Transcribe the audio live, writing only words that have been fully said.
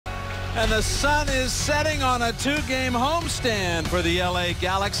And the sun is setting on a two-game homestand for the LA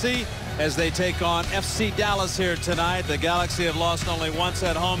Galaxy as they take on FC Dallas here tonight. The Galaxy have lost only once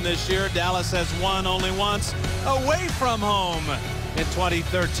at home this year. Dallas has won only once away from home in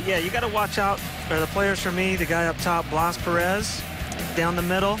 2013. Yeah, you got to watch out for the players for me. The guy up top, Blas Perez. Down the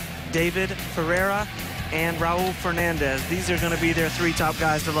middle, David Ferreira and Raul Fernandez. These are going to be their three top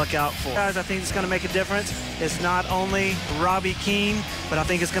guys to look out for. Guys, I think it's going to make a difference. It's not only Robbie Keane, but I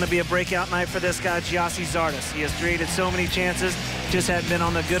think it's going to be a breakout night for this guy, Gyasi Zardes. He has created so many chances, just hadn't been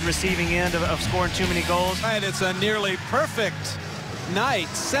on the good receiving end of scoring too many goals. Right, it's a nearly perfect night.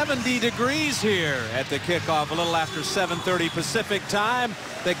 70 degrees here at the kickoff, a little after 7:30 Pacific time.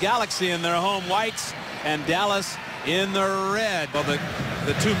 The Galaxy in their home whites and Dallas in the red. Well, the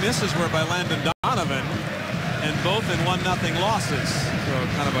two misses were by Landon Donovan, and both in 1-0 losses. So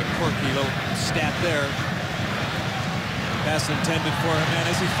kind of a quirky little stat there. Pass intended for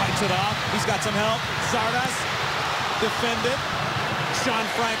Jimenez. He fights it off. He's got some help. Sarvas defended. Sean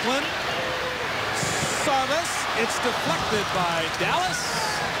Franklin. Sarvas. It's deflected by Dallas.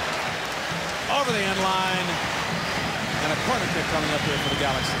 Over the end line. And a corner kick coming up here for the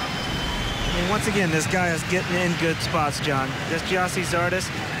Galaxy. I mean, once again, this guy is getting in good spots, John. This Gyasi Zardes,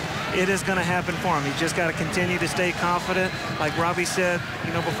 it is going to happen for him. He's just got to continue to stay confident. Like Robbie said,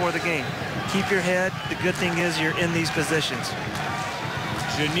 before the game, keep your head. The good thing is you're in these positions.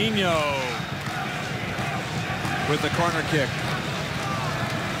 Juninho with the corner kick.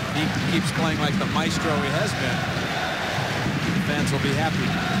 He keeps playing like the maestro he has been. The fans will be happy.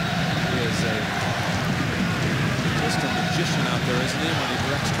 He is just a magician out there, isn't he? When he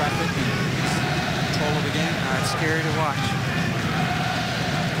directs traffic, he's in control of the game. It's scary to watch.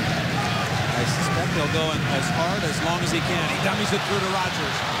 I suspect he'll go in as hard as long as he can. He dummies it through to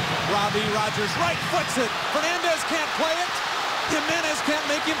Rogers. Robbie Rogers right foots it. Fernandez can't play it. Jimenez can't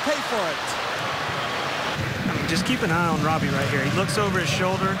make him pay for it. I mean, just keep an eye on Robbie right here. He looks over his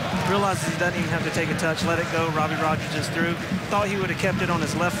shoulder, realizes he doesn't even have to take a touch, let it go. Robbie Rogers is through. Thought he would have kept it on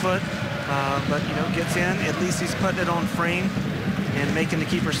his left foot, but gets in. At least he's putting it on frame and making the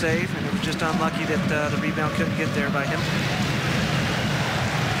keeper save. And it was just unlucky that the rebound couldn't get there by him.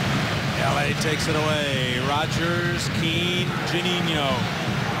 LA takes it away. Rogers, Keane, Juninho.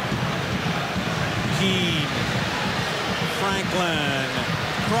 Keane, Franklin,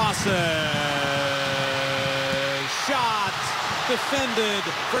 crosses, shot, defended.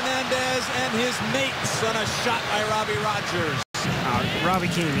 Fernandez and his mates on a shot by Robbie Rogers. Robbie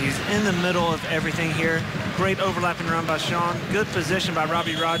Keane, he's in the middle of everything here. Great overlapping run by Sean. Good position by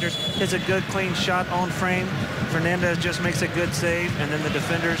Robbie Rogers. It's a good, clean shot on frame. Fernandez just makes a good save, and then the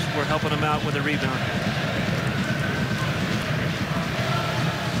defenders were helping him out with a rebound.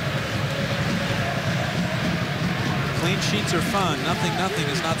 Clean sheets are fun. Nothing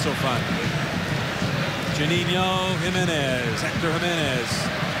is not so fun. Juninho, Jimenez, Hector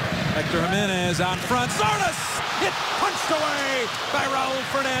Jimenez out front. Zardes! Hit punched away by Raul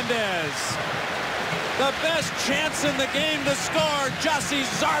Fernandez. The best chance in the game to score. Gyasi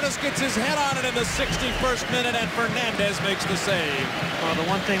Zardes gets his head on it in the 61st minute, and Fernandez makes the save. Well, the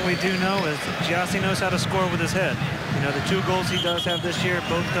one thing we do know is Gyasi knows how to score with his head. The two goals he does have this year,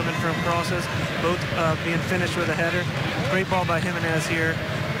 both coming from crosses, both being finished with a header. Great ball by Jimenez here,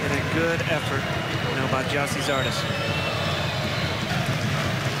 and a good effort, by Gyasi Zardes.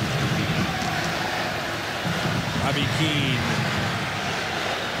 Robbie Keane.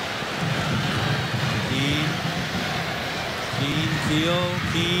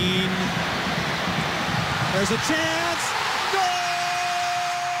 Keane. There's a chance. Goal!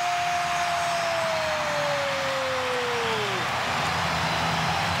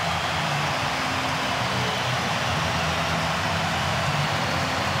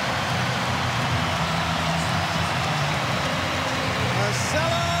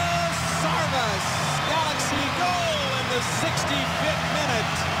 Marcelo Sarvas, Galaxy goal in the 65th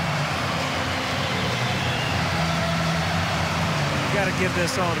minute. Got to give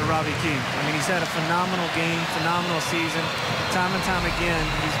this all to Robbie Keane. I mean, he's had a phenomenal game, phenomenal season. Time and time again,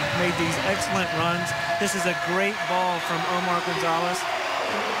 he's made these excellent runs. This is a great ball from Omar Gonzalez.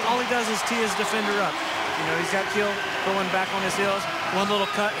 All he does is tee his defender up. He's got Keel going back on his heels. One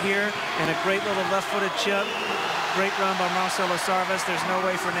little cut here and a great little left-footed chip. Great run by Marcelo Sarvas. There's no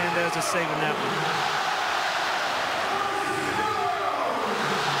way Fernandez is saving that one.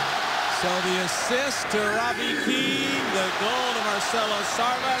 So the assist to Robbie Keane, the goal to Marcelo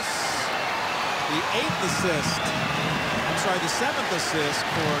Sarvas, the 7th assist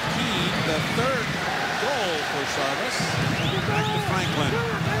for Keane, the 3rd goal for Sarvas. Back to Franklin.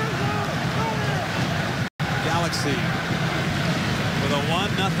 Galaxy with with a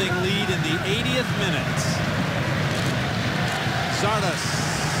 1-0 lead in the 80th minute. Sarvas.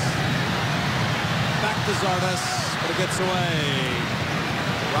 Back to Sarvas, but it gets away.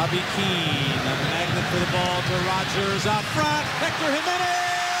 Robbie Keane, a magnet for the ball to Rogers out front. Hector Jimenez.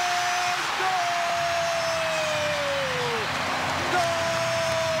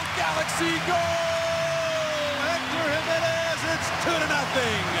 Galaxy goal! Hector Jimenez, it's 2-0.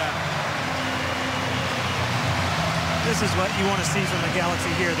 This is what you want to see from the Galaxy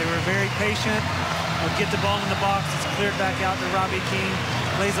here. They were very patient. Would get the ball in the box. It's cleared back out to Robbie Keane.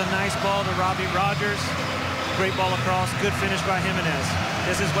 Plays a nice ball to Robbie Rogers. Great ball across. Good finish by Jimenez.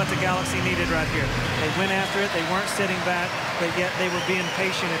 This is what the Galaxy needed right here. They went after it. They weren't sitting back, but yet they were being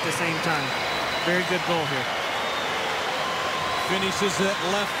patient at the same time. Very good goal here. Finishes it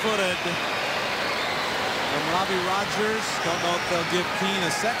left-footed from Robbie Rogers. Don't know if they'll give Keane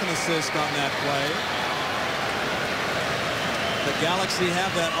a second assist on that play. The Galaxy have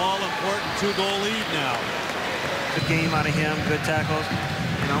that all-important 2-goal lead now. Good game out of him. Good tackles.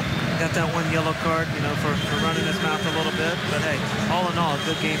 You know, got that one yellow card, you know, for running his mouth a little bit. But hey, all in all, a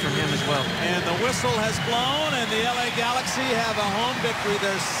good game from him as well. And the whistle has blown, and the LA Galaxy have a home victory.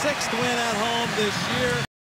 Their 6th win at home this year.